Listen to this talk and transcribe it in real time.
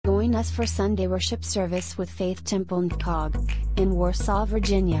us for Sunday worship service with Faith Temple Nkog in Warsaw,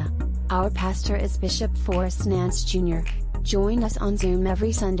 Virginia. Our pastor is Bishop Forrest Nance Jr. Join us on Zoom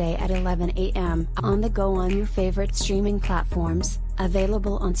every Sunday at 11 a.m. on the go on your favorite streaming platforms,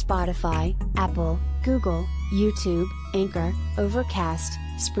 available on Spotify, Apple, Google, YouTube, Anchor, Overcast,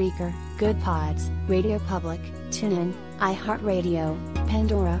 Spreaker, Good Pods, Radio Public, TuneIn, iHeartRadio,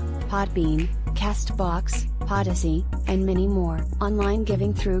 Pandora, Podbean, Castbox, Podyssey, and many more. Online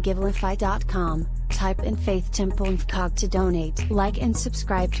giving through Givelify.com. Type in Faith Temple Nkog to donate. Like and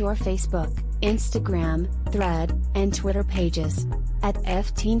subscribe to our Facebook, Instagram, Thread, and Twitter pages at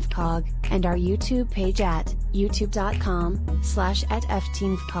ftnkog, and our YouTube page at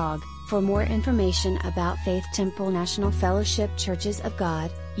youtube.com/@ftnkog. For more information about Faith Temple National Fellowship Churches of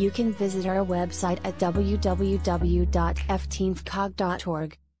God, you can visit our website at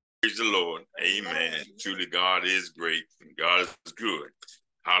www.ftnkog.org. Praise the Lord. Amen. Truly, God is great and God is good.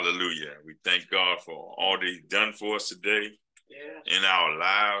 Hallelujah. We thank God for all that He's done for us today in our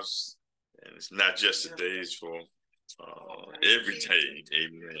lives. And it's not just today, it's for every day.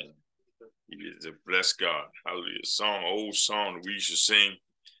 Amen. He is a blessed God. Hallelujah. Old song that we used to sing.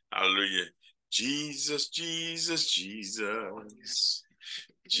 Hallelujah. Jesus, Jesus, Jesus.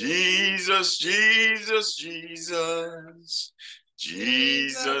 Jesus, Jesus, Jesus.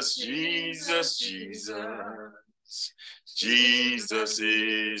 Jesus, Jesus, Jesus. Jesus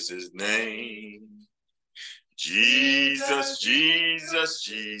is His name. Jesus, Jesus,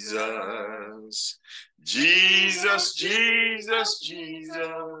 Jesus. Jesus, Jesus,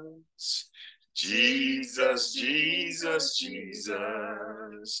 Jesus. Jesus, Jesus,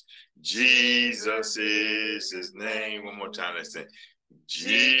 Jesus. Jesus is His name. One more time, let's sing.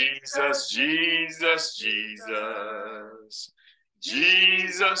 Jesus, Jesus, Jesus.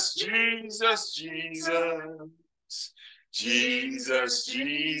 Jesus, Jesus, Jesus. Jesus,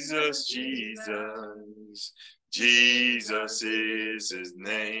 Jesus, Jesus. Jesus is His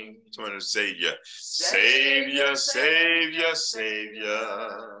name. It's one of the Savior. Savior, Savior,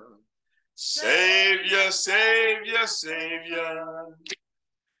 Savior. Savior, Savior, Savior.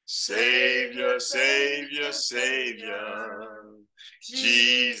 Savior, Savior, Savior.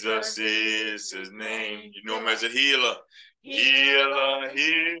 Jesus is His name. You know Him as a healer. Healer,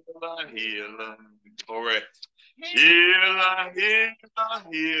 healer, healer. Glory. Healer, healer,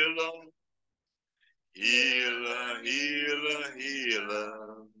 healer. Healer, healer,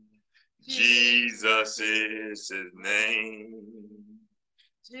 healer. Jesus is His name.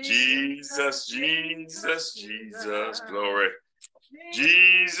 Jesus, Jesus, Jesus. Glory.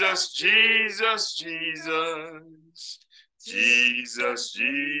 Jesus, Jesus, Jesus. Jesus,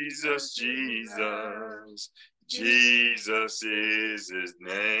 Jesus, Jesus. Jesus is His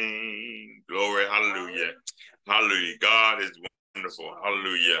name. Glory, hallelujah. Hallelujah. God is wonderful.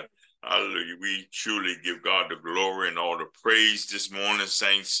 Hallelujah. Hallelujah. We truly give God the glory and all the praise this morning,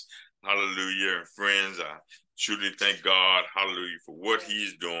 saints. Hallelujah. Friends, I truly thank God, hallelujah, for what He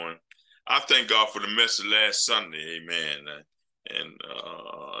is doing. I thank God for the message last Sunday, amen. And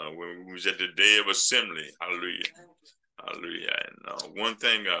when we was at the Day of Assembly, hallelujah. Hallelujah. And one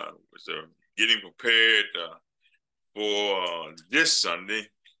thing was getting prepared for this Sunday,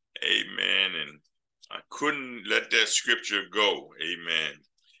 amen. And I couldn't let that scripture go, amen.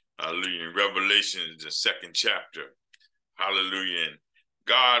 Hallelujah. In Revelation, the 2nd chapter, hallelujah. And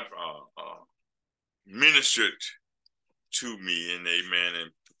God ministered to me, and amen,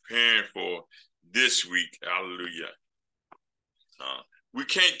 and preparing for this week, hallelujah. We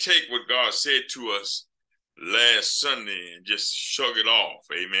can't take what God said to us last Sunday and just shrug it off,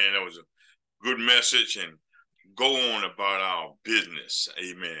 amen. That was a good message, and go on about our business,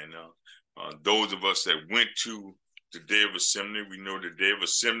 amen. Those of us that went to the Day of Assembly, we know the Day of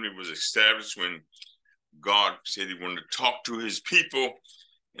Assembly was established when God said He wanted to talk to His people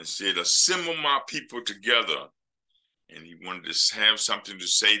and said, assemble my people together. And He wanted to have something to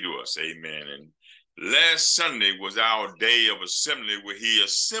say to us, amen. And last Sunday was our Day of Assembly where He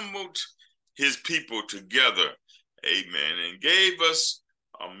assembled His people together, amen, and gave us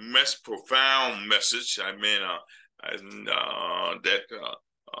a profound message, amen, that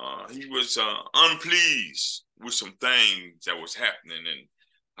He was unpleased with some things that was happening, and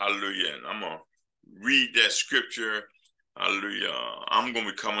hallelujah. And I'm going to read that scripture, hallelujah. I'm going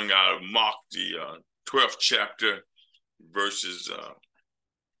to be coming out of Mark, the 12th chapter, verses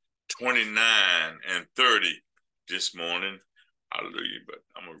 29 and 30 this morning, hallelujah. But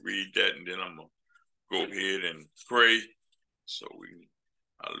I'm going to read that, and then I'm going to go ahead and pray. So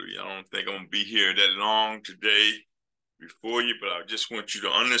hallelujah, I don't think I'm going to be here that long today before you, but I just want you to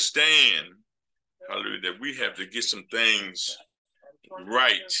understand, hallelujah, that we have to get some things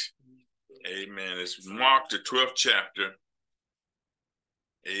right Amen. It's Mark, the 12th chapter.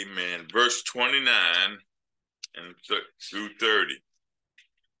 Amen. Verse 29 and through 30.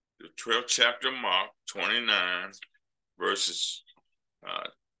 The 12th chapter of Mark, 29 verses,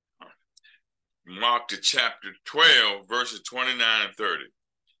 Mark the chapter 12, verses 29 and 30.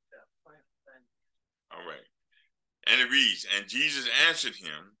 All right. And it reads, and Jesus answered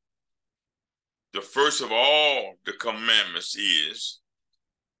him, the first of all the commandments is,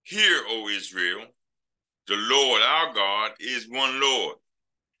 hear, O Israel, the Lord our God is one Lord.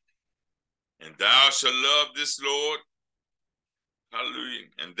 And thou shalt love this Lord, hallelujah,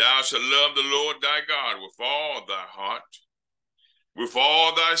 and thou shalt love the Lord thy God with all thy heart, with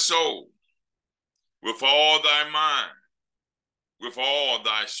all thy soul, with all thy mind, with all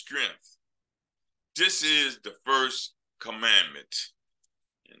thy strength. This is the first commandment.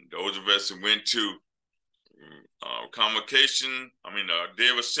 And those of us who went to convocation, Day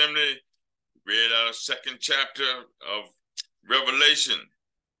of Assembly, read our second chapter of Revelation.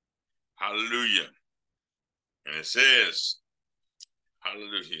 Hallelujah. And it says,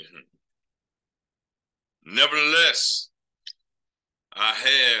 hallelujah, nevertheless, I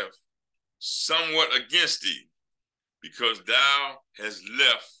have somewhat against thee, because thou hast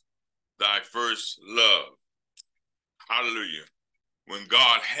left thy first love. Hallelujah. When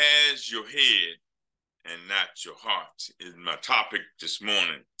God has your head and not your heart is my topic this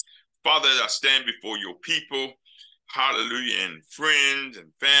morning. Father, as I stand before your people, hallelujah, and friends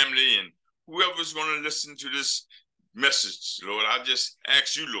and family and whoever's going to listen to this message, Lord, I just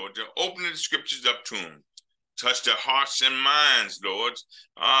ask you, Lord, to open the scriptures up to them. Touch their hearts and minds, Lord.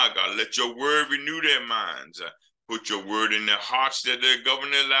 God, let your word renew their minds. Put your word in their hearts that they govern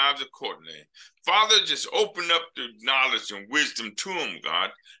their lives accordingly. Father, just open up the knowledge and wisdom to them,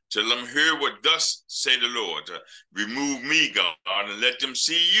 God, to let them hear what thus say the Lord. Remove me, God, and let them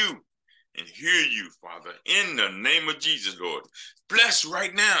see you and hear you, Father, in the name of Jesus, Lord. Bless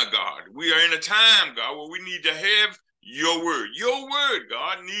right now, God. We are in a time, God, where we need to have your word. Your word,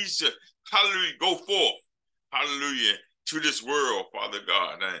 God, needs to, hallelujah, go forth, hallelujah, to this world, Father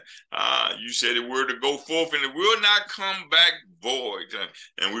God. You said the word to go forth and it will not come back void.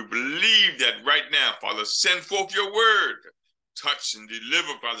 And we believe that right now, Father, send forth your word. Touch and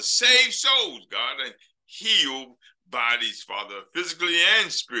deliver, Father. Save souls, God, and heal bodies, Father, physically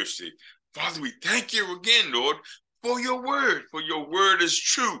and spiritually. Father, we thank you again, Lord, for your word is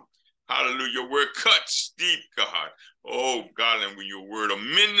true. Hallelujah. Your word cuts deep, God. Oh, God, and when your word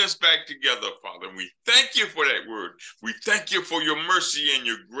amend us back together, Father, and we thank you for that word. We thank you for your mercy and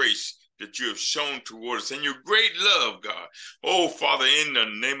your grace that you have shown toward us and your great love, God. Oh, Father, in the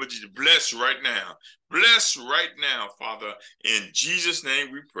name of Jesus, bless right now. Bless right now, Father. In Jesus'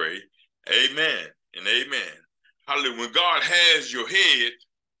 name we pray. Amen and amen. Hallelujah. When God has your head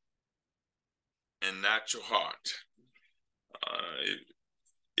and not your heart,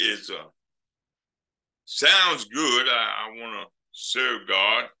 it sounds good. I want to serve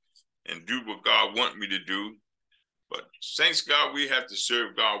God and do what God wants me to do. But thanks God, we have to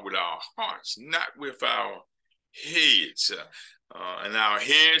serve God with our hearts, not with our heads. In our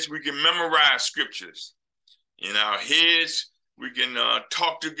heads, we can memorize scriptures. In our heads, we can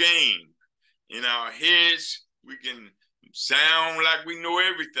talk the game. In our heads, we can sound like we know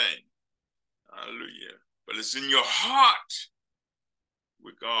everything. Hallelujah. But it's in your heart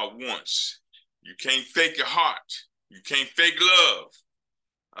what God wants. You can't fake your heart. You can't fake love.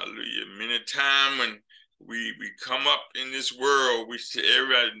 Hallelujah. Many times when we come up in this world, we say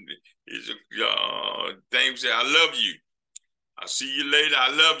everybody is thing say, I love you. I'll see you later. I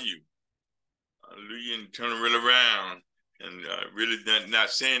love you. Hallelujah. And turn really around and really not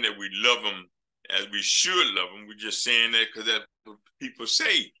saying that we love them as we should love them. We're just saying that because that's what people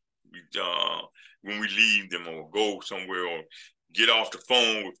say when we leave them or go somewhere or get off the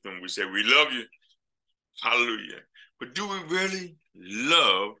phone with them. We say, we love you. Hallelujah. But do we really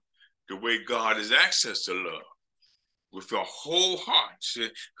love the way God has asked us to love? With your whole heart.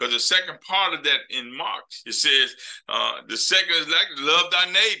 Because the second part of that in Mark, it says, the second is like love thy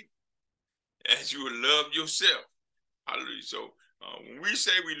neighbor as you would love yourself. Hallelujah. So when we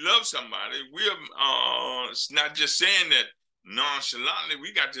say we love somebody, it's not just saying that nonchalantly,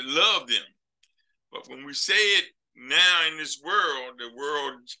 we got to love them. But when we say it now in this world, the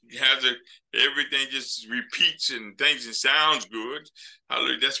world has everything just repeats and things and sounds good.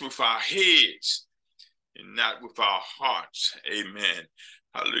 Hallelujah. That's with our heads and not with our hearts. Amen.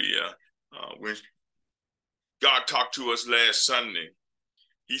 Hallelujah. When God talked to us last Sunday,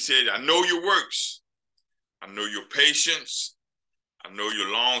 he said, I know your works. I know your patience. I know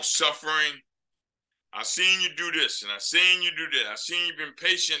your long suffering. I've seen you do this and I've seen you do that. I've seen you been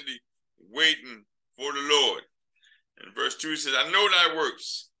patiently waiting for the Lord. And verse 2 says, I know thy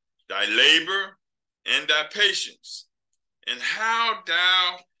works, thy labor, and thy patience, and how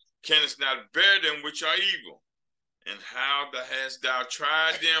thou canst not bear them which are evil, and how hast thou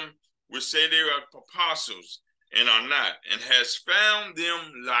tried them which say they are apostles and are not, and hast found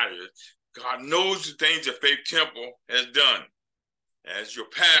them liars. God knows the things that Faith Temple has done. As your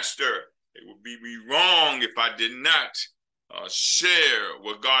pastor, it would be wrong if I did not share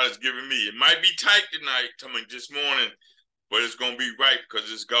what God has given me. It might be tight tonight, coming this morning, but it's going to be right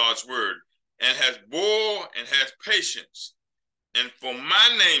because it's God's word. And has bore and has patience, and for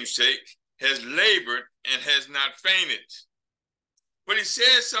my name's sake has labored and has not fainted. But he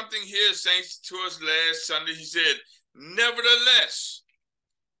said something here, saints, to us last Sunday. He said, nevertheless,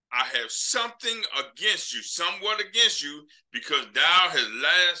 I have something against you, somewhat against you, because thou hast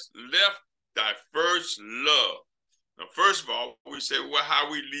left thy first love. Now, first of all, we say, well, how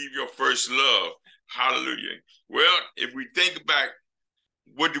we leave your first love? Hallelujah. Well, if we think back,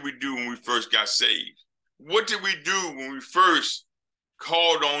 what did we do when we first got saved? What did we do when we first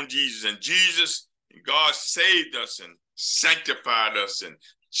called on Jesus? And Jesus, God saved us and sanctified us and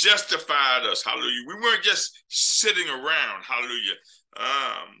justified us. Hallelujah. We weren't just sitting around. Hallelujah.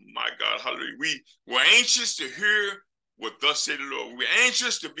 My God, hallelujah. We were anxious to hear what thus said the Lord. We were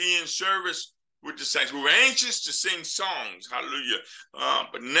anxious to be in service with the saints. We were anxious to sing songs. Hallelujah.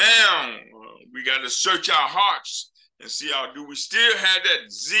 But now we got to search our hearts and see how do we still have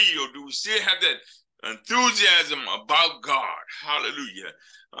that zeal? Do we still have that enthusiasm about God?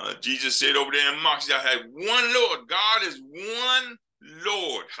 Hallelujah. Jesus said over there in Mark, I have one Lord. God is one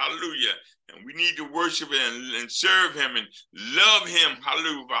Lord. Hallelujah. And we need to worship and serve him and love him,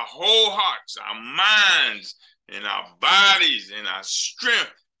 hallelujah, with our whole hearts, our minds, and our bodies, and our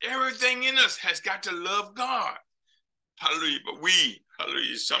strength. Everything in us has got to love God. Hallelujah. But we,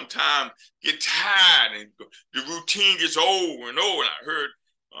 hallelujah, sometimes get tired and the routine gets over and over. And I heard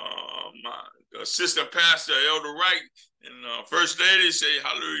my assistant pastor, Elder Wright, and First Lady say,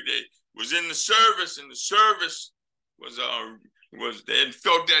 hallelujah, they was in the service, and the service was they hadn't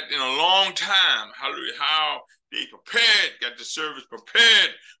felt that in a long time. Hallelujah. How they prepared, got the service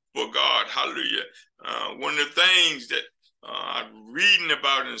prepared for God. Hallelujah. One of the things that I'm reading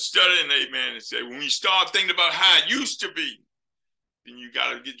about and studying, amen, and say, when you start thinking about how it used to be, then you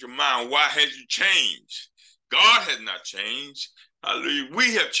got to get your mind, why has you changed? God has not changed. Hallelujah.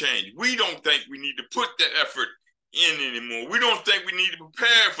 We have changed. We don't think we need to put that effort in anymore. We don't think we need to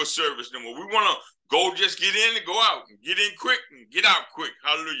prepare for service no more. We want to go just get in and go out, and get in quick and get out quick.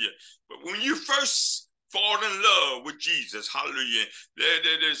 Hallelujah. But when you first fall in love with Jesus, hallelujah,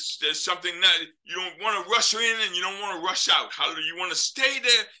 there's something that you don't want to rush in and you don't want to rush out. Hallelujah. You want to stay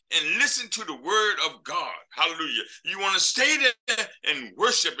there and listen to the word of God. Hallelujah. You want to stay there and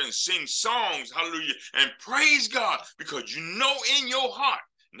worship and sing songs. Hallelujah. And praise God, because you know in your heart,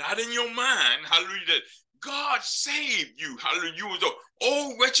 not in your mind, hallelujah, that God saved you. Hallelujah. You was an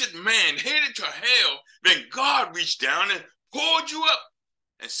old wretched man headed to hell. Then God reached down and pulled you up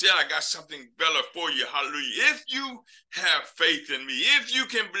and said, I got something better for you. Hallelujah. If you have faith in me, if you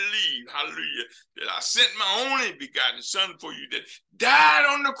can believe, hallelujah, that I sent my only begotten son for you that died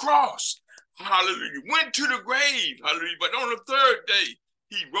on the cross. Hallelujah. Went to the grave. Hallelujah. But on the third day,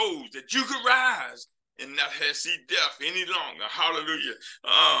 he rose that you could rise and not have see death any longer. Hallelujah.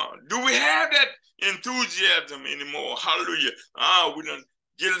 Do we have that enthusiasm anymore? Hallelujah. We don't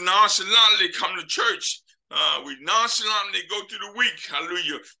get nonchalantly come to church. We nonchalantly go through the week.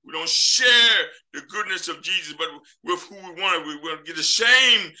 Hallelujah. We don't share the goodness of Jesus, but with who we want. We will get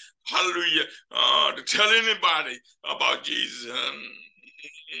ashamed. Hallelujah. To tell anybody about Jesus.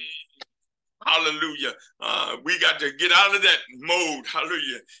 Hallelujah. We got to get out of that mode.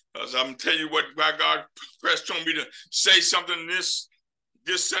 Hallelujah. Because I'm telling you what, by God pressed on me to say something this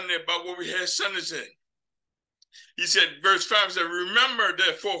Sunday about what we had Sunday say. He said, verse 5 said, remember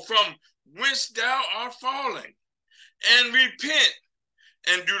therefore from whence thou art falling, and repent,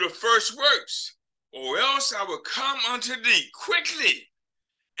 and do the first works, or else I will come unto thee quickly,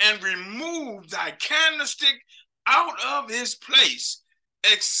 and remove thy candlestick out of his place,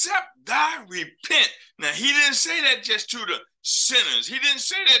 except thou repent. Now, he didn't say that just to the sinners. He didn't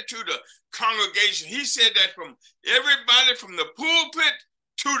say that to the congregation. He said that from everybody from the pulpit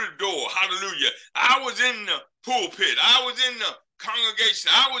to the door. Hallelujah. I was in the pulpit. I was in the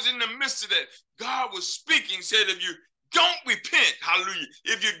congregation. I was in the midst of that. God was speaking, said, if you don't repent, hallelujah,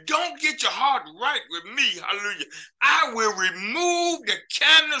 if you don't get your heart right with me, hallelujah, I will remove the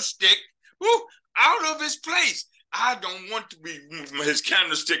candlestick out of his place. I don't want to be his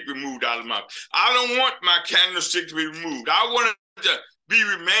candlestick removed out of my. I don't want my candlestick to be removed. I want it to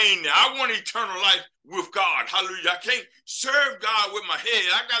remain there. I want eternal life with God. Hallelujah. I can't serve God with my head.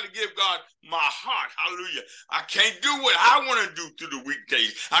 I got to give God my heart. Hallelujah. I can't do what I want to do through the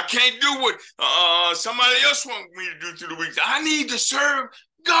weekdays. I can't do what somebody else wants me to do through the weekdays. I need to serve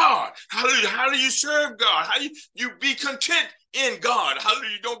God. Hallelujah. How do you serve God? How do you be content in God?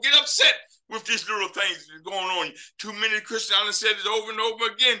 Hallelujah. Don't get upset with these little things that are going on. Too many Christians, I said it over and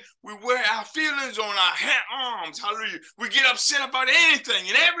over again, we wear our feelings on our arms. Hallelujah. We get upset about anything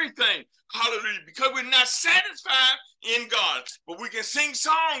and everything. Hallelujah. Because we're not satisfied in God. But we can sing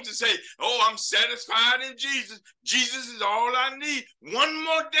songs and say, oh, I'm satisfied in Jesus. Jesus is all I need. One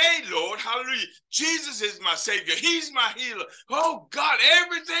more day, Lord. Hallelujah. Jesus is my Savior. He's my healer. Oh, God,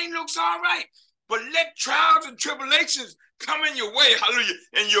 everything looks all right. But let trials and tribulations come in your way, hallelujah,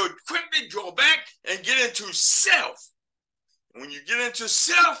 and you'll quickly draw back and get into self. When you get into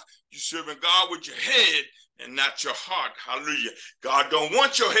self, you're serving God with your head and not your heart, hallelujah. God don't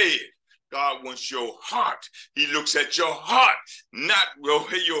want your head. God wants your heart. He looks at your heart, not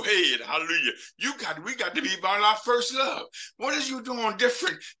your head. Hallelujah. We got to be about our first love. What is you doing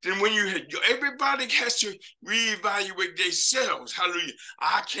different than when everybody has to reevaluate themselves. Hallelujah.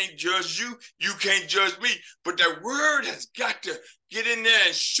 I can't judge you. You can't judge me. But that word has got to get in there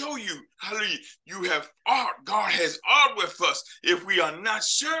and show you, hallelujah, you have art. God has art with us if we are not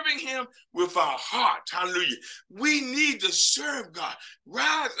serving him with our heart. Hallelujah. We need to serve God.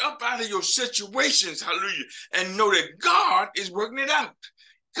 Rise up out of your situations, hallelujah, and know that God is working it out.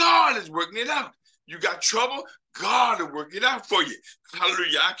 God is working it out. You got trouble? God will work it out for you.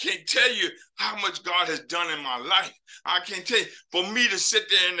 Hallelujah. I can't tell you how much God has done in my life. I can't tell you. For me to sit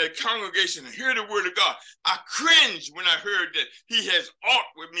there in the congregation and hear the word of God, I cringed when I heard that he has aught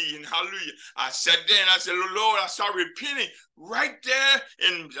with me. And hallelujah. I sat there and I said, Lord, I started repenting right there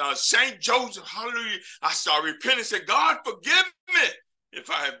in St. Joseph. Hallelujah. I started repenting and said, God, forgive me if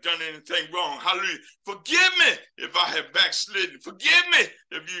I have done anything wrong. Hallelujah. Forgive me if I have backslidden. Forgive me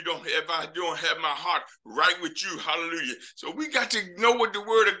if I don't have my heart right with you. Hallelujah. So we got to know what the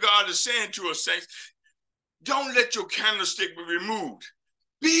word of God is saying to us, saints. Don't let your candlestick be removed.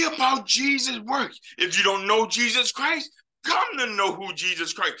 Be about Jesus' work. If you don't know Jesus Christ, come to know who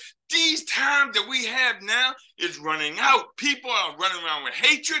Jesus Christ. These times that we have now is running out. People are running around with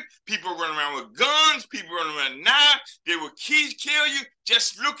hatred. People are running around with guns. People are running around with knives. They will kill you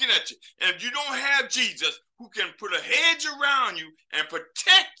just looking at you. And if you don't have Jesus, who can put a hedge around you and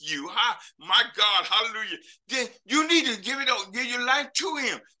protect you, my God, hallelujah, then you need to give your life to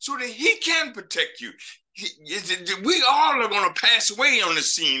him so that he can protect you. We all are going to pass away on the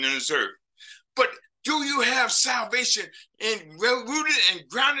scene in this earth. But do you have salvation rooted and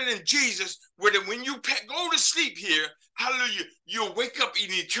grounded in Jesus, where when you go to sleep here, hallelujah, you'll wake up in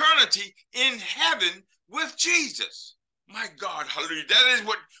eternity in heaven with Jesus? My God, hallelujah. That is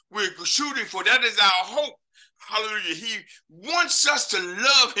what we're shooting for. That is our hope. Hallelujah. He wants us to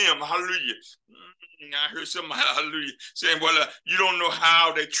love him. Hallelujah. I heard somebody, hallelujah, saying, well, you don't know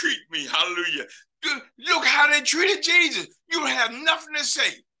how they treat me. Hallelujah. Look how they treated Jesus. You don't have nothing to say.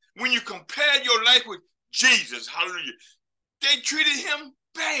 When you compare your life with Jesus, hallelujah, they treated him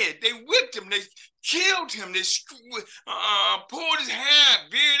bad. They whipped him. They killed him. They pulled his hair,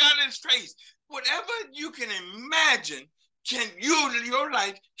 beard out of his face. Whatever you can imagine, your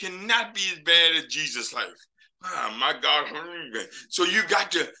life cannot be as bad as Jesus' life. My God, hallelujah. So you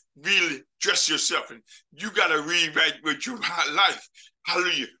got to really dress yourself, and you got to reevaluate your life.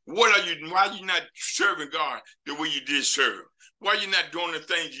 Hallelujah. Why are you not serving God the way you did serve him? Why are you not doing the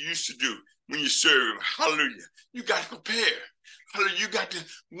things you used to do when you serve him? Hallelujah. You got to prepare. Hallelujah. You got to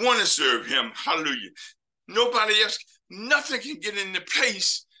want to serve him. Hallelujah. Nobody else, nothing can get in the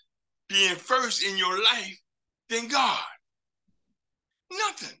place being first in your life than God.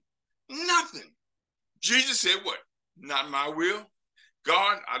 Nothing. Jesus said what? Not my will.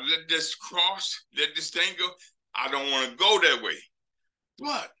 God, I let this cross, let this thing go. I don't want to go that way.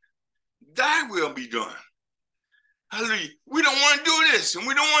 But thy will be done. Hallelujah. We don't want to do this and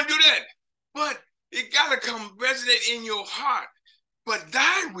we don't want to do that. But it got to come resonate in your heart. But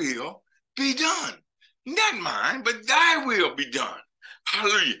thy will be done. Not mine, but thy will be done.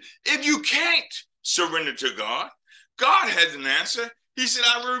 Hallelujah. If you can't surrender to God, God has an answer. He said,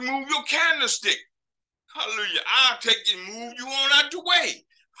 I will remove your candlestick. Hallelujah. I'll take you and move you on out the way.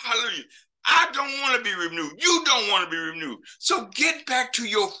 Hallelujah. I don't want to be renewed. You don't want to be renewed. So get back to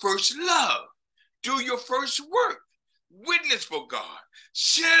your first love. Do your first work. Witness for God.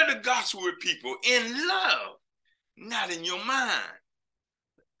 Share the gospel with people in love, not in your mind.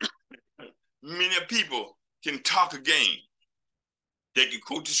 Many people can talk a game. They can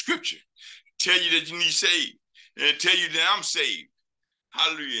quote the scripture, tell you that you need saved, and tell you that I'm saved.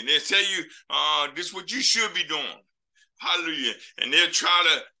 Hallelujah. And they'll tell you, this is what you should be doing. Hallelujah. And they'll try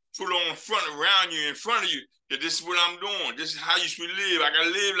to put on front around you, in front of you, that this is what I'm doing. This is how you should live. I got to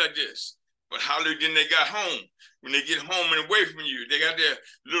live like this. But hallelujah, then they got home. When they get home and away from you, they got their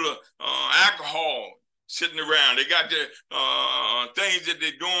little alcohol sitting around. They got their things that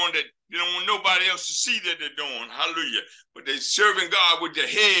they're doing that they don't want nobody else to see that they're doing. Hallelujah. But they're serving God with their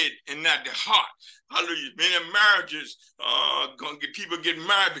head and not their heart. Hallelujah. Many marriages, people get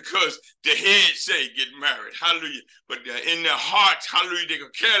married because the head say get married. Hallelujah. But in their hearts, hallelujah, they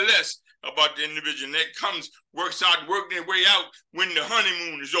could care less about the individual. And that works out, working their way out when the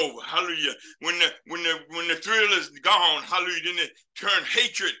honeymoon is over. Hallelujah. When the thrill is gone, hallelujah, then they turn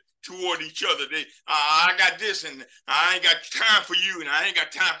hatred toward each other. I got this and I ain't got time for you and I ain't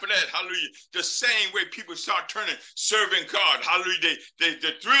got time for that. Hallelujah. The same way people start turning serving God. Hallelujah.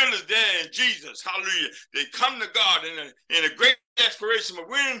 The thrill is there in Jesus. Hallelujah. They come to God in a great desperation, but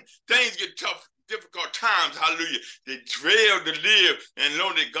when things get tough, difficult times, hallelujah, they fail to live and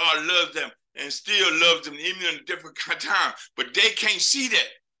know that God loves them and still loves them even in a difficult time. But they can't see that.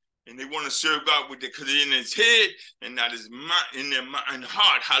 And they want to serve God with it because it's in his head and not his mind, in their mind,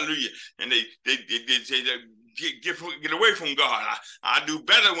 heart. Hallelujah. And they get away from God. I do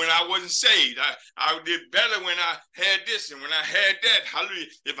better when I wasn't saved. I did better when I had this and when I had that. Hallelujah.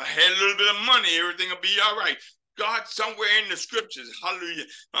 If I had a little bit of money, everything will be all right. God, somewhere in the scriptures, hallelujah,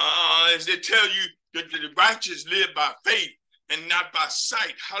 as they tell you that the righteous live by faith and not by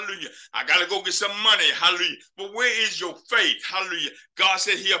sight. Hallelujah. I got to go get some money. Hallelujah. But where is your faith? Hallelujah. God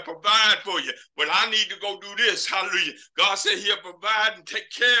said he'll provide for you, but I need to go do this. Hallelujah. God said he'll provide and take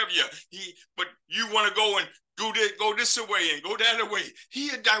care of you. But you want to go and do this, go this way and go that way.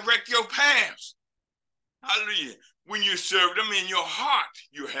 He'll direct your paths. Hallelujah. When you serve them in your heart,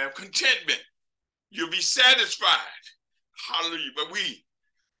 you have contentment. You'll be satisfied. Hallelujah. But we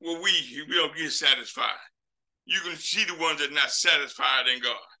don't get satisfied. You can see the ones that are not satisfied in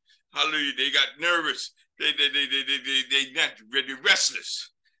God. Hallelujah. They got nervous. They're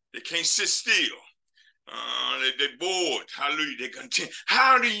restless. They can't sit still. They're bored. Hallelujah. They continue.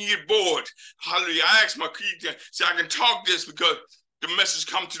 How do you get bored? Hallelujah. I asked my kid, so I can talk this because the message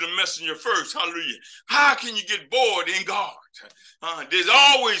come to the messenger first. Hallelujah. How can you get bored in God? There's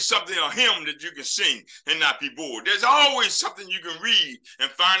always something on him that you can sing and not be bored. There's always something you can read and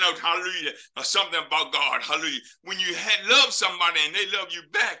find out, hallelujah, something about God. Hallelujah. When you love somebody and they love you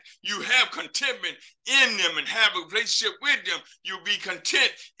back, you have contentment in them and have a relationship with them. You'll be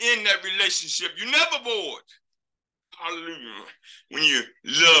content in that relationship. You're never bored. Hallelujah. When you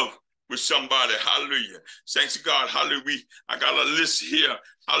love with somebody, hallelujah. Thanks to God, hallelujah. I got a list here.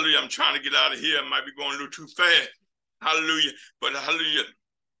 Hallelujah. I'm trying to get out of here. I might be going a little too fast. Hallelujah. But hallelujah.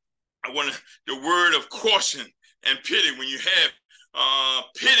 I want the word of caution and pity. When you have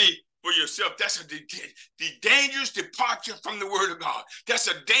pity for yourself, that's the dangerous departure from the word of God. That's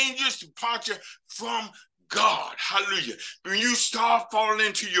a dangerous departure from God. Hallelujah. When you start falling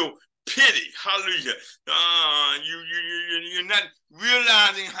into your pity, hallelujah. You're not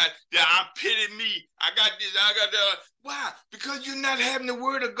realizing that I pity me. I got this, I got that. Why? Because you're not having the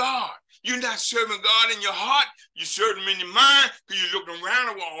word of God. You're not serving God in your heart. You serve him in your mind because you're looking around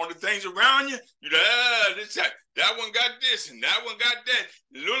at all the things around you. You're like, that one got this and that one got that.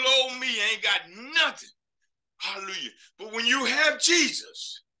 Little old me ain't got nothing. Hallelujah. But when you have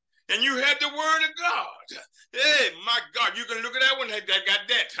Jesus and you have the word of God, hey, my God, you can look at that one. They got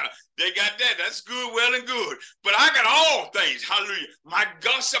that. They got that. That's good, well and good. But I got all things. Hallelujah. My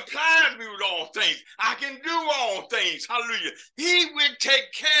God supplies me with all things. I can do all things. Hallelujah. He will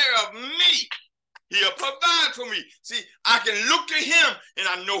take care of me. He'll provide for me. See, I can look to him and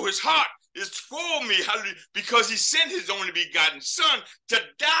I know his heart is for me, hallelujah, because he sent his only begotten son to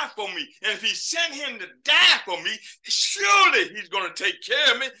die for me. And if he sent him to die for me, surely he's going to take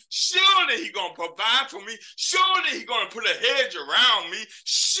care of me. Surely he's going to provide for me. Surely he's going to put a hedge around me.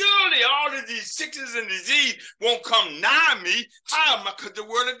 Surely all of these sickness and disease won't come nigh me. How? Because the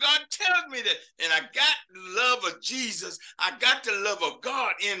word of God tells me that. And I got the love of Jesus. I got the love of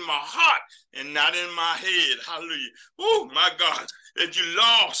God in my heart and not in my head. Hallelujah. Oh, my God, that you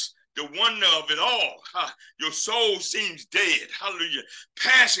lost the wonder of it all. Your soul seems dead. Hallelujah.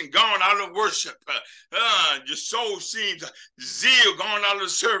 Passion gone out of worship. Your soul seems zeal gone out of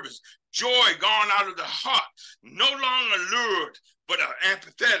service. Joy gone out of the heart. No longer lured, but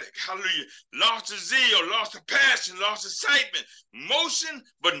apathetic. Hallelujah. Lost the zeal, lost the passion, lost excitement. Motion,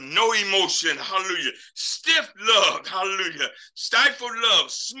 but no emotion. Hallelujah. Stiff love. Hallelujah. Stifled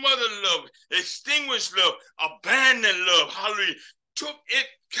love, smothered love, extinguished love, abandoned love. Hallelujah. took it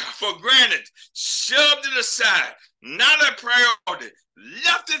for granted, shoved it aside, not a priority,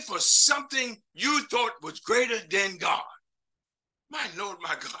 left it for something you thought was greater than God. My Lord,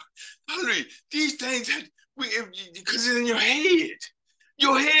 my God. Hallelujah. These things that because it's in your head.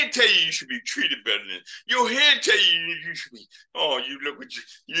 Your head tell you should be treated better than this. Your head tell you should be, oh, you look what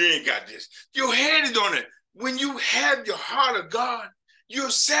you ain't got this. Your head is on it. When you have your heart of God, you're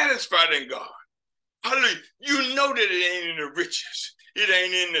satisfied in God. Hallelujah. You know that it ain't in the riches. It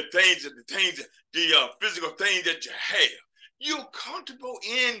ain't in the physical things that you have. You're comfortable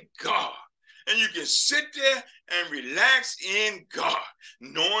in God. And you can sit there and relax in God,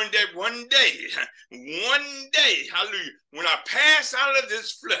 knowing that one day, hallelujah, when I pass out of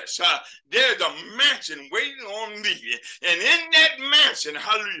this flesh, there's a mansion waiting on me. And in that mansion,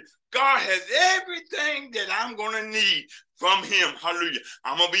 hallelujah, God has everything that I'm going to need from him. Hallelujah.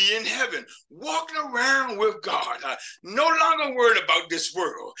 I'm going to be in heaven, walking around with God. No longer worried about this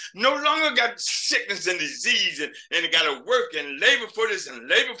world. No longer got sickness and disease and got to work and labor for this and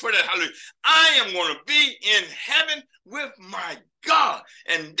labor for that. Hallelujah. I am going to be in heaven with my God.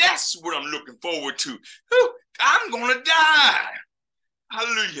 And that's what I'm looking forward to. I'm going to die.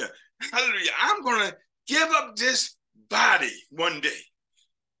 Hallelujah. Hallelujah. I'm going to give up this body one day.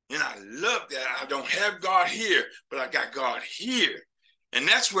 And I love that I don't have God here, but I got God here. And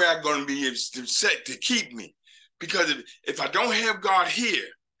that's where I'm going to be set to keep me. Because if I don't have God here,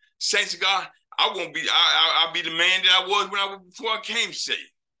 saints of God, I won't be, I'll be the man that I was before I came saved.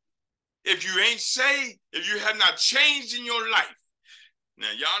 If you ain't saved, if you have not changed in your life,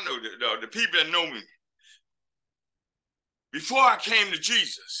 now y'all know the people that know me, before I came to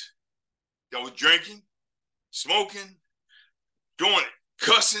Jesus, I was drinking, smoking, doing it.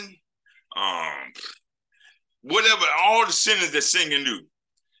 Cussing, whatever, all the sinners that sing and do.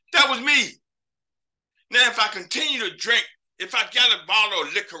 That was me. Now, if I continue to drink, if I got a bottle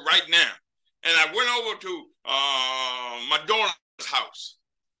of liquor right now, and I went over to my daughter's house,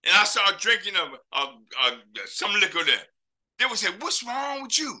 and I started drinking some liquor there, they would say, what's wrong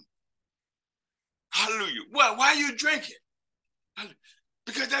with you? Hallelujah. Well, why are you drinking?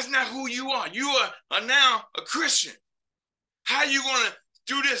 Because that's not who you are. You are now a Christian. How are you going to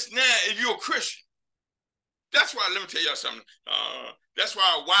do this now if you're a Christian? That's why, let me tell y'all something. That's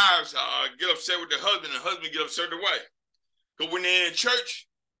why wives get upset with their husband and husband get upset with their wife. Because when they're in church,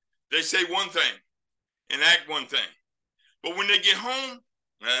 they say one thing and act one thing. But when they get home,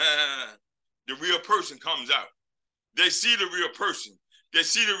 the real person comes out. They see the real person. They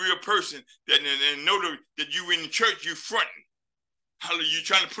see the real person that and know that you in the church, you fronting. Hallelujah. You're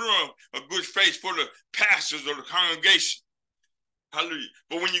trying to put on a good face for the pastors or the congregation. Hallelujah.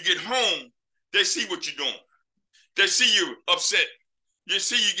 But when you get home, they see what you're doing. They see you upset. They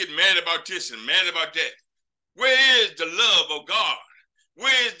see you get mad about this and mad about that. Where is the love of God?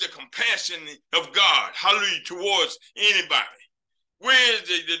 Where is the compassion of God? Hallelujah, towards anybody. Where is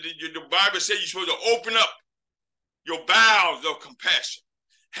the Bible says you're supposed to open up your bowels of compassion.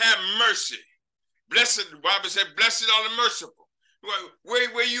 Have mercy. Blessed, the Bible said, blessed are the merciful.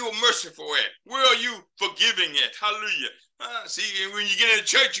 Where you are merciful at? Where are you forgiving at? Hallelujah. See, when you get in the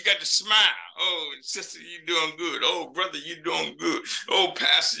church, you got to smile. Oh, sister, you're doing good. Oh, brother, you're doing good. Oh,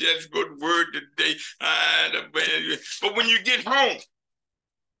 pastor, that's a good word today. But when you get home,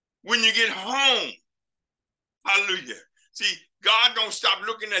 hallelujah. See, God don't stop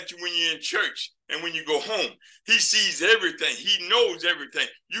looking at you when you're in church and when you go home. He sees everything. He knows everything.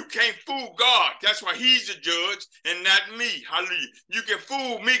 You can't fool God. That's why he's the judge and not me. Hallelujah. You can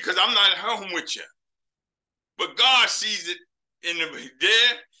fool me because I'm not at home with you. But God sees it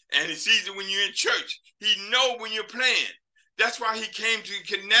there, and he sees it when you're in church. He knows when you're playing. That's why he came to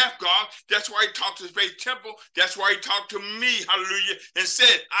kidnap God. That's why he talked to his faith temple. That's why he talked to me, hallelujah, and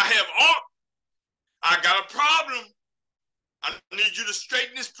said, I have aught. I got a problem. I need you to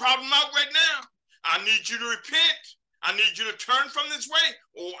straighten this problem out right now. I need you to repent. I need you to turn from this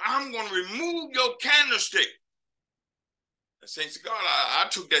way, or I'm going to remove your candlestick. Saints of God, I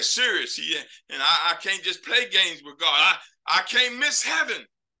took that serious, and I can't just play games with God. I can't miss heaven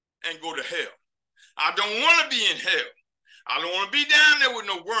and go to hell. I don't want to be in hell. I don't want to be down there with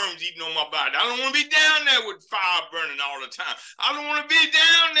no worms eating on my body. I don't want to be down there with fire burning all the time. I don't want to be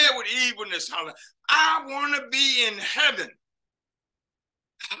down there with evilness. I want to be in heaven.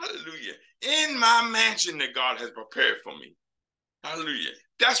 Hallelujah. In my mansion that God has prepared for me. Hallelujah.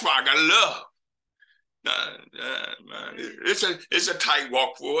 That's why I got love. It's a tight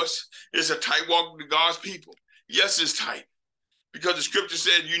walk for us. It's a tight walk to God's people. Yes, it's tight. Because the scripture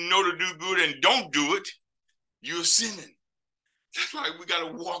said, you know to do good and don't do it, you're sinning. That's why we got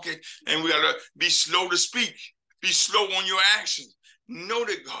to walk it, and we got to be slow to speak. Be slow on your actions. know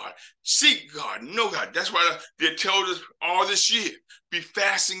that God, seek God, know God. That's why they told us all this year, be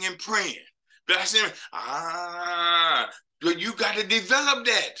fasting and praying. Fasting, but you got to develop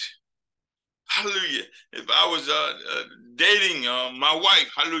that. Hallelujah. If I was dating my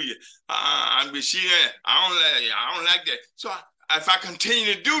wife, hallelujah, I don't like that. So if I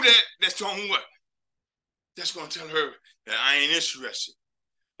continue to do that, that's on what? That's going to tell her that I ain't interested.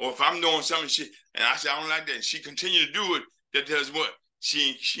 Or if I'm doing something and I say I don't like that, and she continue to do it, that does what? She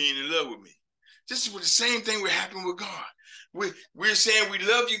ain't in love with me. This is what the same thing would happen with God. We're saying we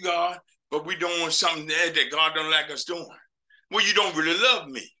love you, God, but we don't want something there that God don't like us doing. Well, you don't really love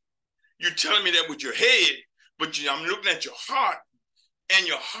me. You're telling me that with your head, but I'm looking at your heart, and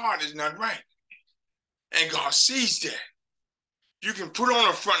your heart is not right. And God sees that. You can put on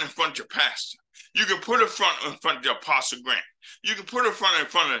a front in front of your pastor. You can put a front in front of the Apostle Grant. You can put a front in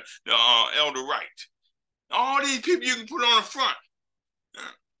front of the Elder Wright. All these people you can put on the front.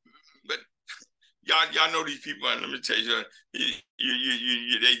 But y'all know these people. Let me tell you,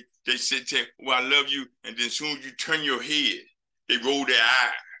 they sit there, well, I love you, and then as soon as you turn your head, they roll their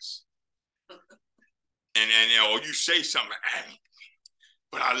eyes. Or you say something,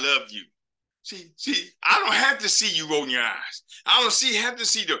 but I love you. See, I don't have to see you rolling your eyes. I don't have to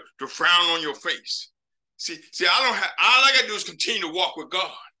see the frown on your face. See, I don't have, all I gotta do is continue to walk with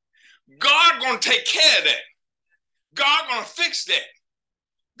God. God gonna take care of that. God gonna fix that.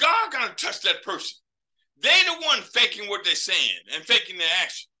 God gonna touch that person. They the one faking what they're saying and faking their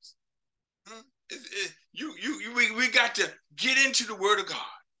actions. We got to get into the word of God.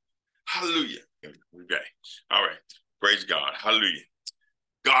 Hallelujah. Okay. All right. Praise God. Hallelujah.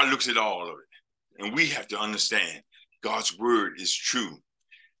 God looks at all of it. And we have to understand God's word is true.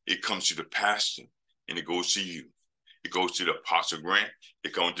 It comes to the pastor and it goes to you. It goes to the Apostle Grant.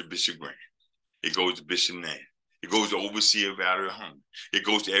 It goes to Bishop Grant. It goes to Bishop Nance. It goes to overseer of Valley Home. It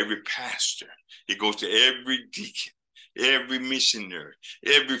goes to every pastor. It goes to every deacon, every missionary,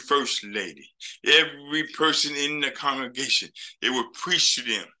 every first lady, every person in the congregation. It will preach to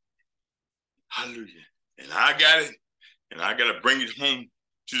them. Hallelujah. And I got it. And I got to bring it home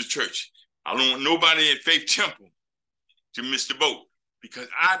to the church. I don't want nobody at Faith Temple to miss the boat because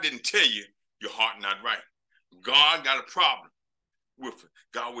I didn't tell you your heart not right. God got a problem with it.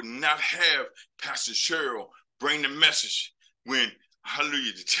 God would not have Pastor Cheryl bring the message when,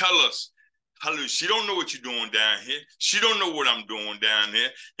 hallelujah, to tell us, hallelujah, she don't know what you're doing down here. She don't know what I'm doing down there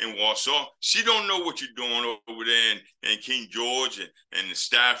in Warsaw. She don't know what you're doing over there in King George and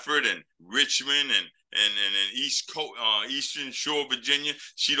Stafford and Richmond and East Coast, Eastern Shore, Virginia.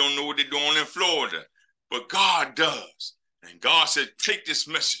 She don't know what they're doing in Florida. But God does. And God said, take this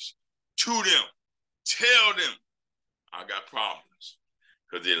message to them. Tell them I got problems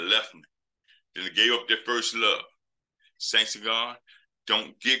because they left me. Then they gave up their first love. Saints of God,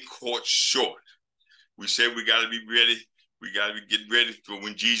 don't get caught short. We said we got to be ready. We got to get ready for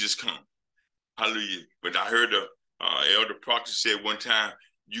when Jesus comes. Hallelujah. But I heard the elder proctor said one time,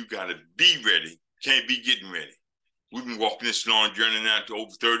 you got to be ready. Can't be getting ready. We've been walking this long journey now to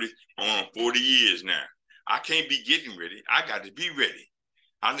over 30, on 40 years now. I can't be getting ready. I got to be ready.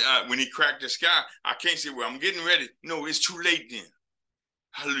 When he cracked the sky, I can't say, well, I'm getting ready. No, it's too late then.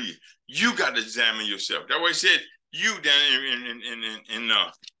 Hallelujah. You got to examine yourself. That's why he said, you down in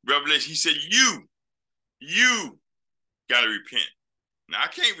Revelation, he said, you got to repent. Now, I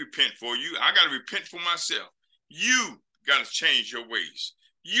can't repent for you. I got to repent for myself. You got to change your ways.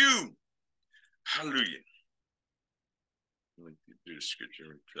 You. Hallelujah. Let me do the scripture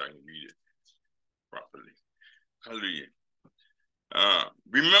so I can read it properly. Hallelujah.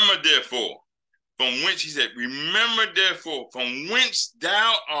 Remember therefore, from whence, he said, remember therefore, from whence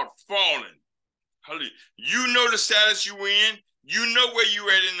thou art fallen. Hallelujah. You know the status you were in. You know where you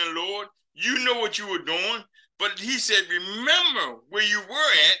were at in the Lord. You know what you were doing. But he said, remember where you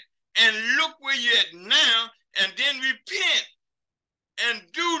were at and look where you're at now and then repent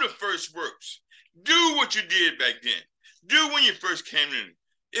and do the first works. Do what you did back then. Do when you first came in.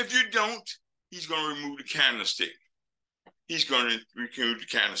 If you don't, he's going to remove the candlestick. He's going to remove the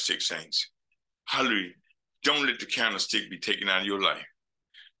candlestick, saints. Hallelujah. Don't let the candlestick be taken out of your life.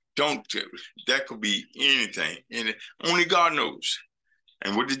 Don't. That could be anything. And only God knows.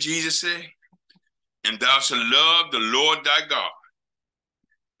 And what did Jesus say? And thou shalt love the Lord thy God.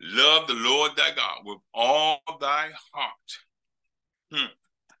 Love the Lord thy God with all thy heart,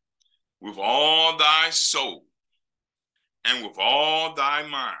 with all thy soul, and with all thy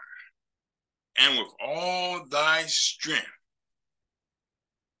mind, and with all thy strength.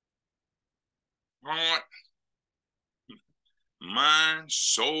 Heart, mind,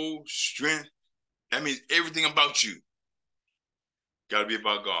 soul, strength. That means everything about you. Got to be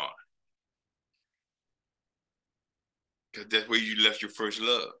about God. Because that's where you left your first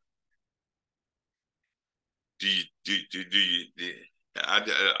love.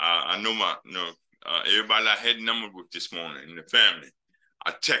 I know everybody I had number with this morning in the family.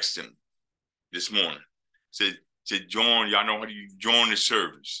 I texted them this morning. Said join, y'all know how you join the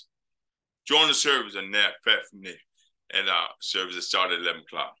service. Join the service and that from there at our service that started at 11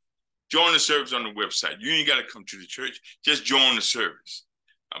 o'clock. Join the service on the website. You ain't got to come to the church. Just join the service.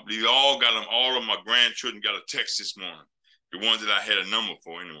 I believe all of my grandchildren got a text this morning. The ones that I had a number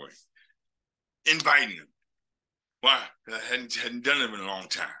for anyway. Inviting them. Why? I hadn't done it in a long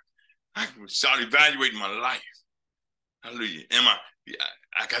time. I started evaluating my life. Hallelujah.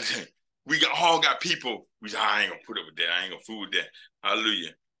 We all got people. I ain't gonna put up with that. I ain't gonna fool with that.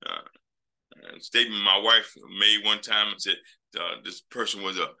 Hallelujah. Statement my wife made one time and said this person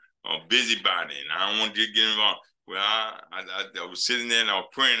was a busybody and I don't want to get involved. Well, I was sitting there and I was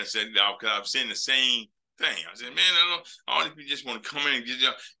praying. I said, because I was saying the same thing. I said, man, all these people just want to come in and get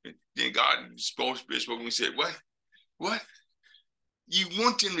you. Then God spoke and we said, what? What? You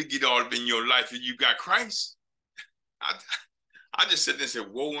want them to get all up in your life if you got Christ? I just sat there and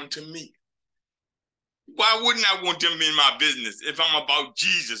said, woe unto me. Why wouldn't I want them in my business if I'm about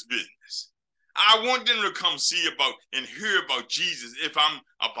Jesus' business? I want them to come see about and hear about Jesus if I'm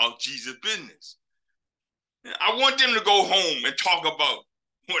about Jesus' business. I want them to go home and talk about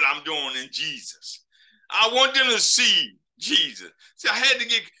what I'm doing in Jesus. I want them to see Jesus. See, I had to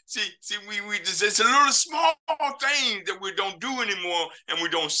get, we just, it's a little small thing that we don't do anymore and we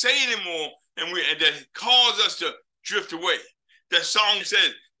don't say anymore and that cause us to drift away. That song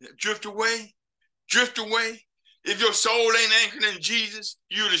says, drift away, drift away. If your soul ain't anchored in Jesus,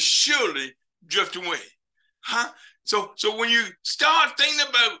 you'll surely drift away. Huh? So when you start thinking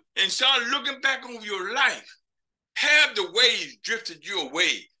about and start looking back over your life, have the ways drifted you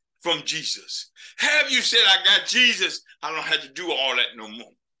away from Jesus? Have you said, I got Jesus, I don't have to do all that no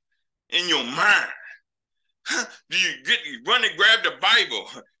more? In your mind. Huh? Do you run and grab the Bible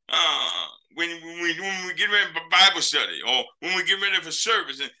when we get ready for Bible study or when we get ready for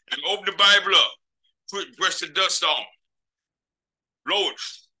service and open the Bible up, brush the dust off, Lord,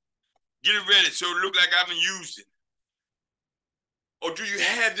 get it ready so it look like I haven't used it? Or do you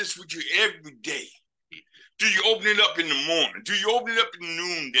have this with you every day? Do you open it up in the morning? Do you open it up in the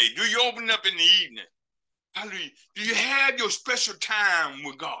noonday? Do you open it up in the evening? Hallelujah. Do you have your special time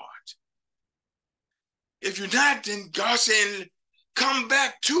with God? If you're not, then God's saying, come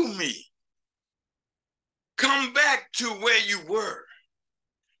back to me. Come back to where you were.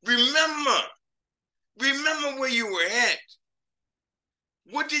 Remember where you were at.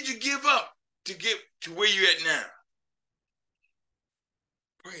 What did you give up to get to where you're at now?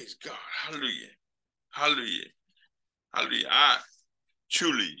 Praise God. Hallelujah. Hallelujah. Hallelujah. I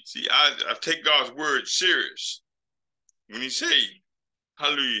take God's word serious. When he say,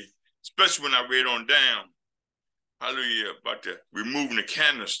 hallelujah, especially when I read on down, hallelujah, about the removing the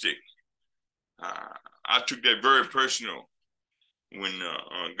candlestick. I took that very personal when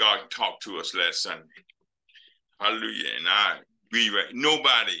God talked to us last Sunday. Hallelujah. And I agree, right?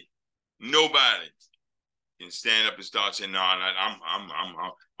 Nobody can stand up and start saying, no,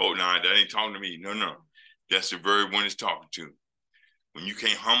 oh, no, that ain't talking to me. No. That's the very one it's talking to. When you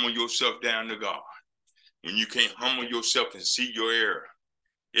can't humble yourself down to God, when you can't humble yourself and see your error,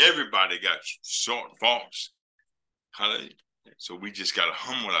 everybody got short faults. Hallelujah. So we just got to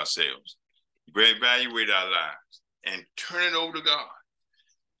humble ourselves, reevaluate our lives, and turn it over to God.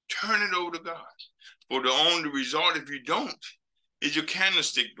 Turn it over to God. For the only result, if you don't, is your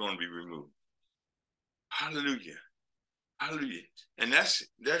candlestick going to be removed. Hallelujah. Hallelujah. And that's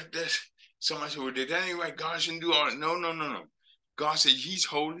somebody said, well, that ain't right. God shouldn't do all that. No. God said he's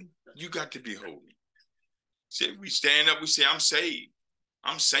holy. You got to be holy. See, we stand up, we say, I'm saved.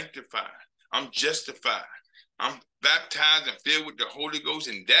 I'm sanctified. I'm justified. I'm baptized and filled with the Holy Ghost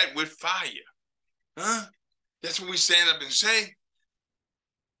and that with fire. Huh? That's what we stand up and say.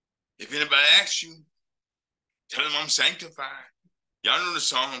 If anybody asks you, tell them I'm sanctified. Y'all know the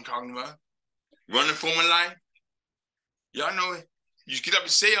song I'm talking about. Running for my life. Y'all know it. You get up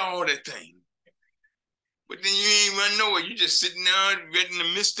and say all that thing. But then you ain't running nowhere. You just sitting there right in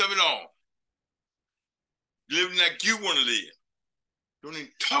the midst of it all. Living like you want to live. Don't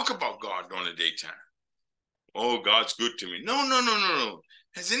even talk about God during the daytime. Oh, God's good to me. No.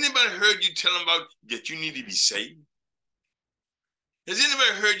 Has anybody heard you tell them about that you need to be saved? Has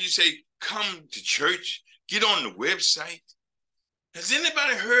anybody heard you say, come to church, get on the website? Has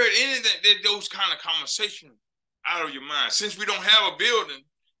anybody heard any of those kind of conversations out of your mind? Since we don't have a building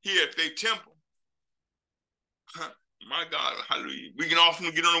here at Faith Temple, My God, hallelujah. We can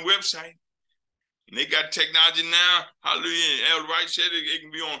often get on the website. And they got technology now, hallelujah. And Elder Wright said it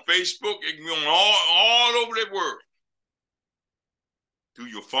can be on Facebook. It can be on all over the world. Through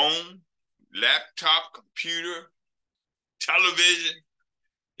your phone, laptop, computer, television.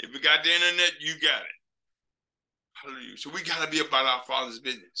 If you got the internet, you got it. Hallelujah. So we got to be about our Father's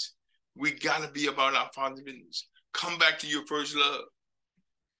business. We got to be about our Father's business. Come back to your first love.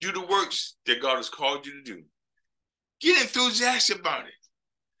 Do the works that God has called you to do. Get enthusiastic about it.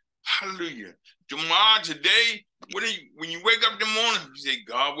 Hallelujah. Tomorrow, today, when you wake up in the morning, you say,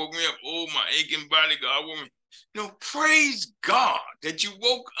 God woke me up. Oh, my aching body, God woke me. Praise God that you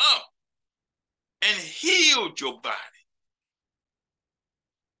woke up and healed your body.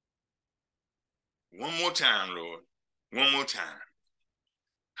 One more time, Lord. One more time.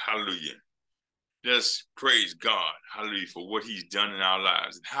 Hallelujah. Let's praise God, hallelujah, for what he's done in our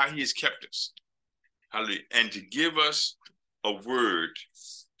lives and how he has kept us. Hallelujah. And to give us a word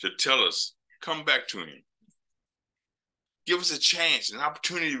to tell us, come back to him. Give us a chance, an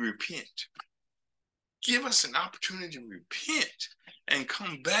opportunity to repent. Give us an opportunity to repent and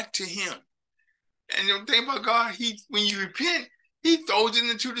come back to him. And the thing about God, when you repent, he throws it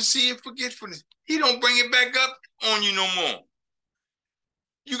into the sea of forgetfulness. He don't bring it back up on you no more.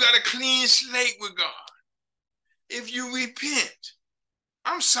 You got a clean slate with God. If you repent,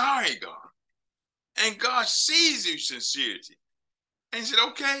 I'm sorry, God. And God sees your sincerity. And he said,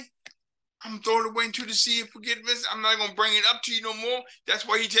 okay, I'm throwing it away into the sea of forgiveness. I'm not going to bring it up to you no more. That's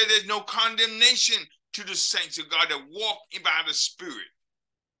why he said there's no condemnation to the saints of God that walk by the Spirit.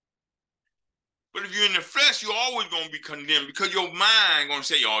 But if you're in the flesh, you're always going to be condemned because your mind going to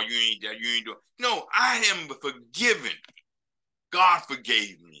say, oh, you ain't that, you ain't doing. No, I am forgiven. God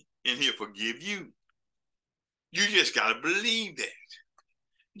forgave me, and he'll forgive you. You just got to believe that.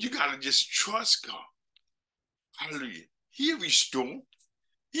 You got to just trust God. Hallelujah. He'll restore.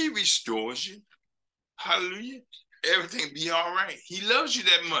 He restores you. Hallelujah. Everything be all right. He loves you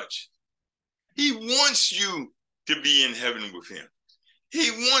that much. He wants you to be in heaven with him.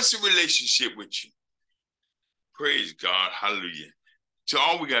 He wants a relationship with you. Praise God. Hallelujah. So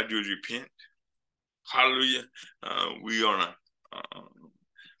all we got to do is repent. Hallelujah. We're gonna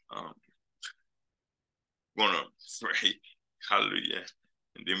pray. Hallelujah.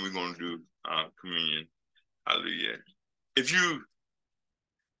 And then we're going to do communion. Hallelujah. If you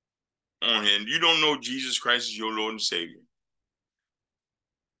on here and you don't know Jesus Christ as your Lord and Savior,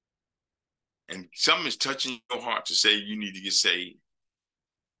 and something is touching your heart to say you need to get saved,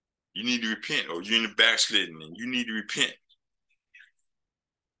 you need to repent, or you're in the backsliding and you need to repent,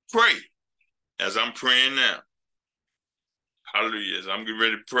 pray as I'm praying now. Hallelujah. As I'm getting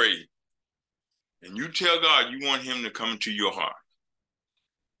ready to pray. And you tell God you want him to come into your heart.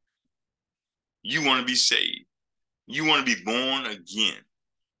 You want to be saved. You want to be born again.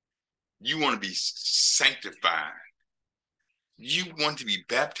 You want to be sanctified. You want to be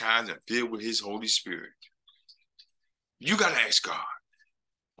baptized and filled with his Holy Spirit. You got to ask God.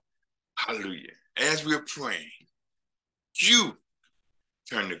 Hallelujah. As we're praying, you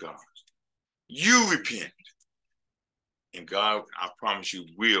turn to God. You repent. And God, I promise you,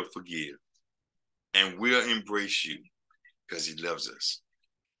 will forgive and will embrace you because he loves us.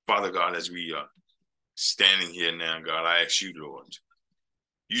 Father God, as we are standing here now, God, I ask you, Lord,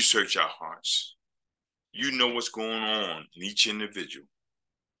 you search our hearts. You know what's going on in each individual.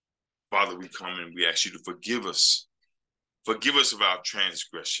 Father, we come and we ask you to forgive us. Forgive us of our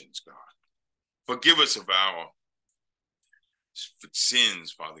transgressions, God. Forgive us of our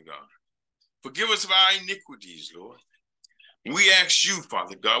sins, Father God. Forgive us of our iniquities, Lord. We ask you,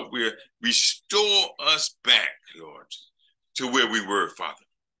 Father God, restore us back, Lord, to where we were, Father.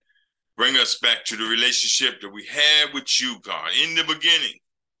 Bring us back to the relationship that we had with you, God, in the beginning.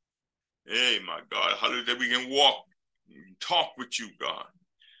 Hey, my God, hallelujah, that we can walk and talk with you, God.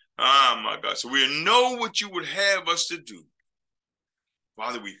 My God, so we know what you would have us to do.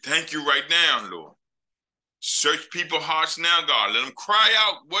 Father, we thank you right now, Lord. Search people's hearts now, God. Let them cry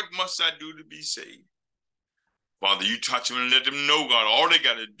out, what must I do to be saved? Father, you touch them and let them know, God, all they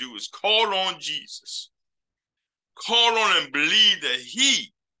got to do is call on Jesus. Call on and believe that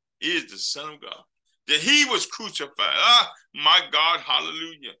he is the Son of God, that he was crucified. My God,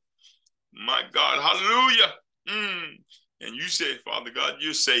 hallelujah. My God, hallelujah. And you said, Father God,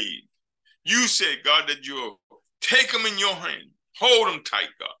 you're saved. You said, God, that you'll take them in your hand. Hold them tight,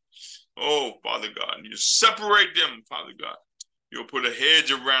 God. Oh, Father God, you separate them, Father God. You'll put a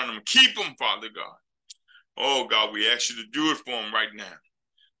hedge around them. Keep them, Father God. Oh, God, we ask you to do it for them right now.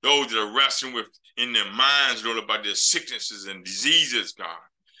 Those that are wrestling with in their minds, Lord, about their sicknesses and diseases, God.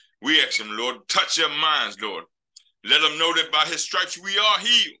 We ask them, Lord, touch their minds, Lord. Let them know that by his stripes we are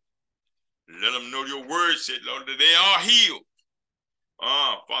healed. Let them know your word said, Lord, that they are healed.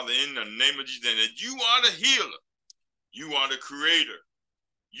 Father, in the name of Jesus, that you are the healer. You are the creator.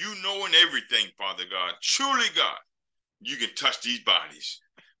 You knowing everything, Father God. Truly, God, you can touch these bodies.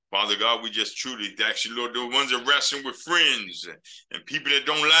 Father God, we just truly ask you, Lord, the ones that are wrestling with friends and people that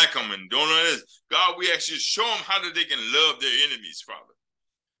don't like them and don't know this. God, we ask you to show them how that they can love their enemies,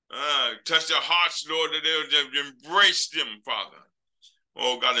 Father. Touch their hearts, Lord, that they'll embrace them, Father.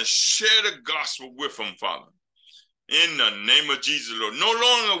 Oh, God, and share the gospel with them, Father. In the name of Jesus, Lord. No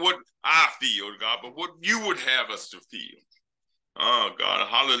longer what I feel, God, but what you would have us to feel. Oh, God,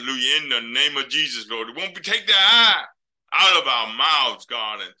 hallelujah. In the name of Jesus, Lord. It won't take the eye out of our mouths,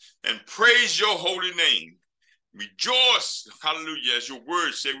 God, and praise your holy name. Rejoice, hallelujah, as your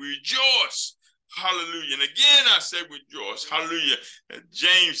word said, rejoice, hallelujah. And again, I say rejoice, hallelujah. And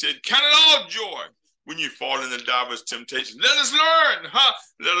James said, count it all joy when you fall into diverse temptations. Let us learn,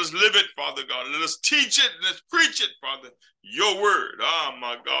 let us live it, Father God. Let us teach it, let's preach it, Father, your word. Oh,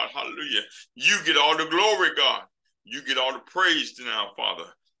 my God, hallelujah. You get all the glory, God. You get all the praise now,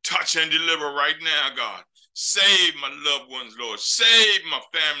 Father. Touch and deliver right now, God. Save my loved ones, Lord. Save my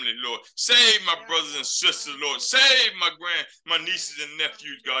family, Lord. Save my brothers and sisters, Lord. Save my nieces and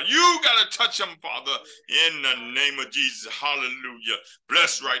nephews, God. You got to touch them, Father, in the name of Jesus. Hallelujah.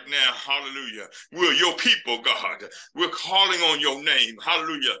 Bless right now. Hallelujah. We're your people, God. We're calling on your name.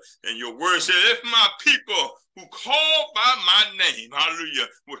 Hallelujah. And your word said, if my people who call by my name, hallelujah,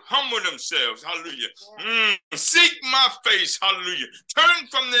 would humble themselves, hallelujah, seek my face, hallelujah, turn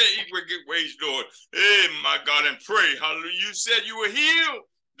from their wicked ways, Lord, my God, and pray, hallelujah. You said you will heal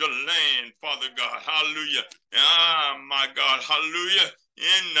the land, Father God, hallelujah. My God, hallelujah,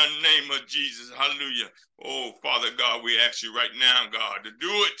 in the name of Jesus, hallelujah. Oh, Father God, we ask you right now, God, to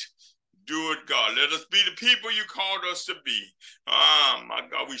do it. Do it, God. Let us be the people you called us to be. My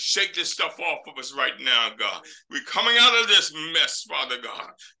God, we shake this stuff off of us right now, God. We're coming out of this mess, Father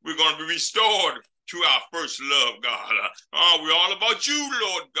God. We're going to be restored to our first love, God. We're all about you,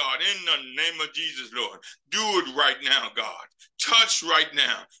 Lord God, in the name of Jesus, Lord. Do it right now, God. Touch right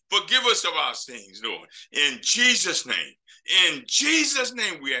now. Forgive us of our sins, Lord. In Jesus' name. In Jesus'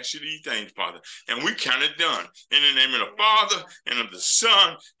 name, we ask you these things, Father. And we count it done. In the name of the Father, and of the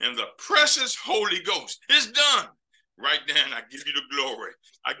Son, and the precious Holy Ghost. It's done. Right now, and I give you the glory.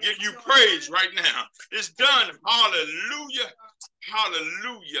 I give you praise right now. It's done. Hallelujah.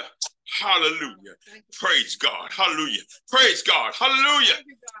 Hallelujah. Hallelujah. Praise God. Hallelujah. Praise God. Hallelujah.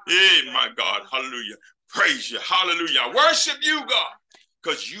 Hey, my God. Hallelujah. Praise you. Hallelujah. I worship you, God.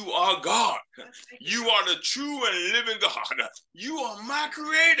 Because you are God. You are the true and living God. You are my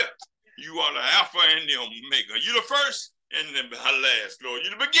creator. You are the Alpha and the Omega. You're the first and the last, Lord.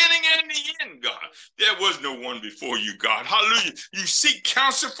 You're the beginning and the end, God. There was no one before you, God. Hallelujah. You seek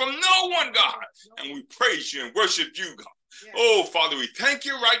counsel from no one, God. And we praise you and worship you, God. Oh, Father, we thank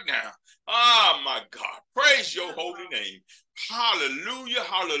you right now. My God. Praise your holy name. Hallelujah,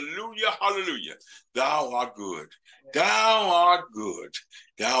 hallelujah, hallelujah. Thou art good. Thou art good.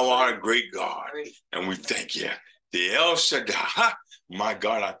 Thou art a great God. And we thank you. The El Shaddai. My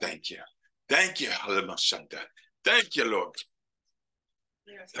God, I thank you. Thank you. Hallelujah. Thank you, Lord.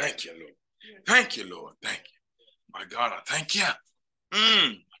 Thank you, Lord. Thank you, Lord. Thank you. My God, I thank you.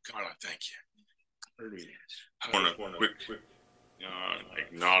 My God, I thank you. I want to quick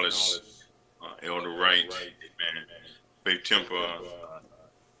acknowledge Elder Wright. Amen. Faith Temple.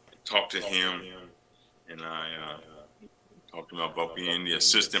 Talked to him, and I talked to him about being the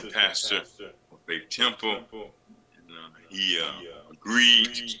assistant pastor of Faith Temple. And he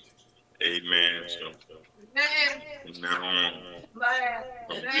agreed. Amen. So, from now on,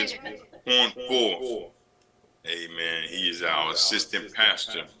 from this point forth, amen, he is our assistant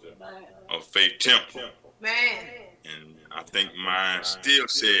pastor of Faith Temple. And I think mine still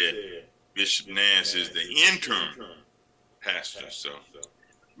said Bishop Nance is the interim pastor. So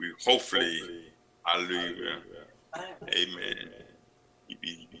we hopefully, hallelujah, amen, he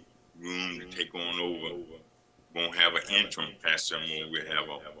be room to take on over. We won't have an interim pastor anymore. We'll have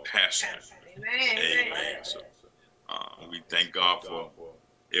a pastor. Amen. So we thank God for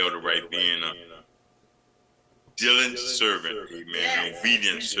Elder Wright being a diligent servant, amen,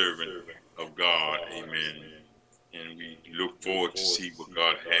 obedient servant of God, amen. And we look forward to see what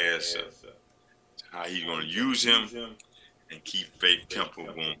God has, how he's going to use him and keep Faith Temple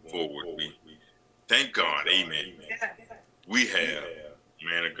going forward. We thank God, amen. We have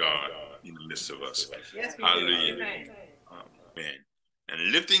man of God in the midst of us. Hallelujah. Amen.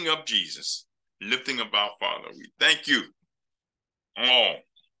 And lifting up Jesus, lifting up our Father, we thank you all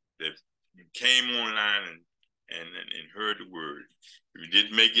that came online and heard the word. If you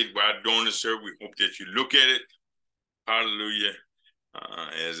didn't make it while doing the service, we hope that you look at it. Hallelujah.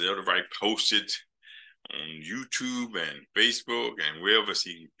 As everybody posted on YouTube and Facebook and wherever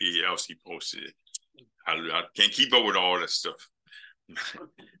else he posted it. Hallelujah. I can't keep up with all that stuff.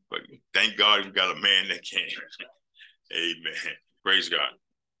 But thank God we got a man that can. Amen. Praise God.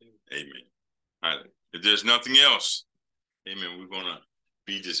 Amen. If there's nothing else, amen, we're going to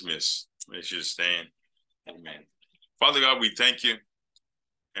be dismissed. Let's just stand. Amen. Father God, we thank you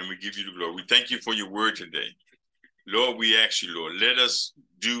and we give you the glory. We thank you for your word today. Lord, we ask you, Lord, let us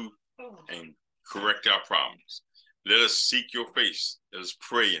do and correct our problems. Let us seek your face. Let us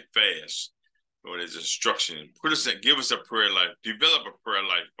pray and fast. Lord, as instruction. Give us a prayer life. Develop a prayer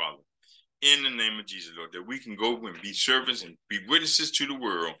life, Father. In the name of Jesus, Lord, that we can go and be servants and be witnesses to the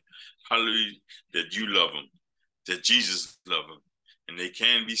world. Hallelujah, that you love them, that Jesus loves them, and they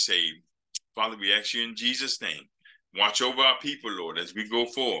can be saved. Father, we ask you in Jesus' name, watch over our people, Lord, as we go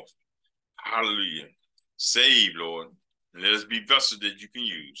forth. Hallelujah. Save, Lord, and let us be vessels that you can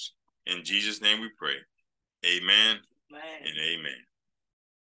use. In Jesus' name we pray. Amen. And amen.